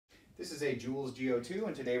This is a Joolz Geo 2,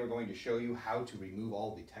 and today we're going to show you how to remove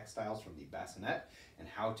all the textiles from the bassinet and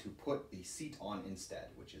how to put the seat on instead,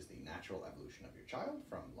 which is the natural evolution of your child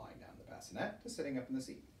from lying down the bassinet to sitting up in the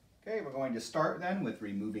seat. Okay, we're going to start then with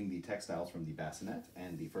removing the textiles from the bassinet,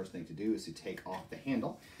 and the first thing to do is to take off the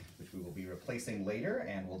handle, which we will be replacing later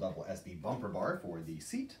and will double as the bumper bar for the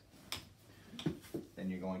seat. Then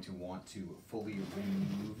you're going to want to fully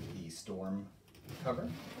remove the storm cover.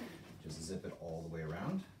 Just zip it all the way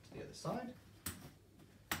around to the other side,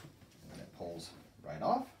 and then it pulls right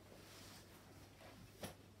off.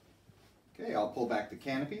 Okay, I'll pull back the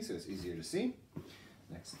canopy so it's easier to see.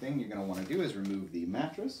 Next thing you're going to want to do is remove the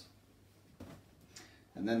mattress.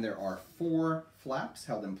 And then there are 4 flaps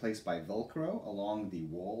held in place by Velcro along the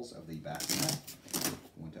walls of the bassinet.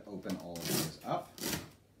 I'm going to open all of those up.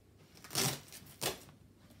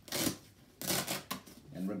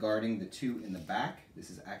 And regarding the 2 in the back,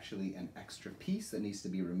 this is actually an extra piece that needs to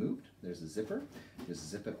be removed. There's a zipper. Just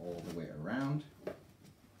zip it all the way around,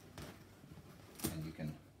 and you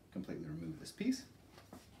can completely remove this piece.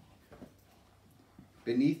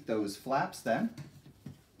 Beneath those flaps then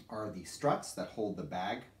are the struts that hold the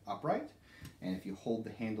bag upright, and if you hold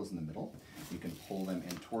the handles in the middle, you can pull them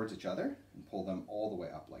in towards each other and pull them all the way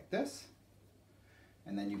up like this,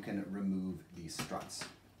 and then you can remove these struts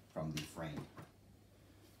from the frame.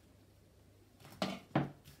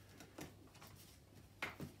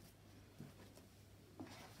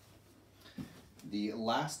 The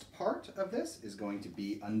last part of this is going to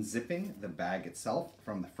be unzipping the bag itself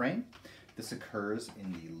from the frame. This occurs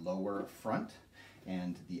in the lower front,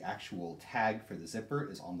 and the actual tag for the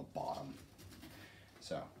zipper is on the bottom.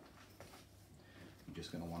 So you're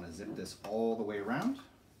just going to want to zip this all the way around.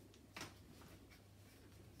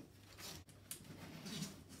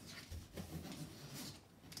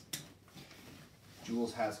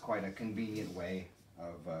 Joolz has quite a convenient way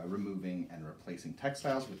of removing and replacing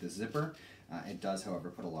textiles with this zipper. It does, however,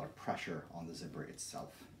 put a lot of pressure on the zipper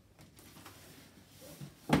itself.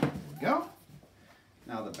 There we go.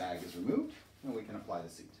 Now the bag is removed, and we can apply the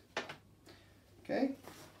seat. Okay,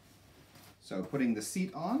 so putting the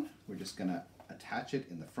seat on, we're just going to attach it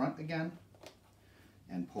in the front again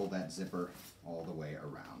and pull that zipper all the way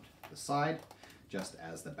around the side, just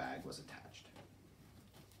as the bag was attached.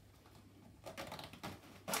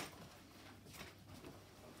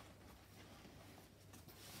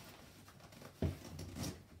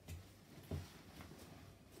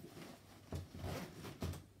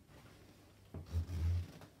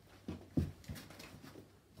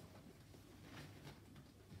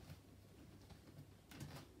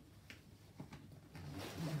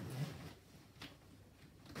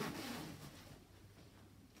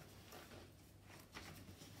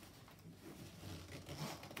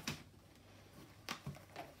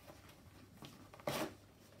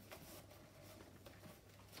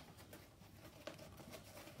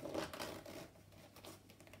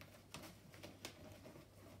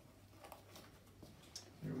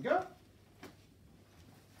 There we go.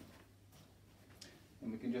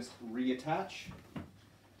 And we can just reattach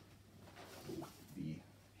the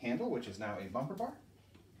handle, which is now a bumper bar.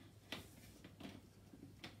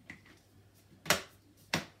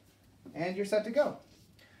 And you're set to go.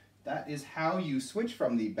 That is how you switch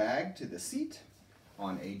from the bag to the seat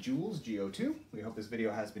on a Joolz Geo 2. We hope this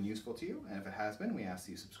video has been useful to you, and if it has been, we ask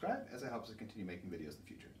that you subscribe, as it helps us continue making videos in the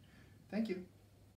future. Thank you.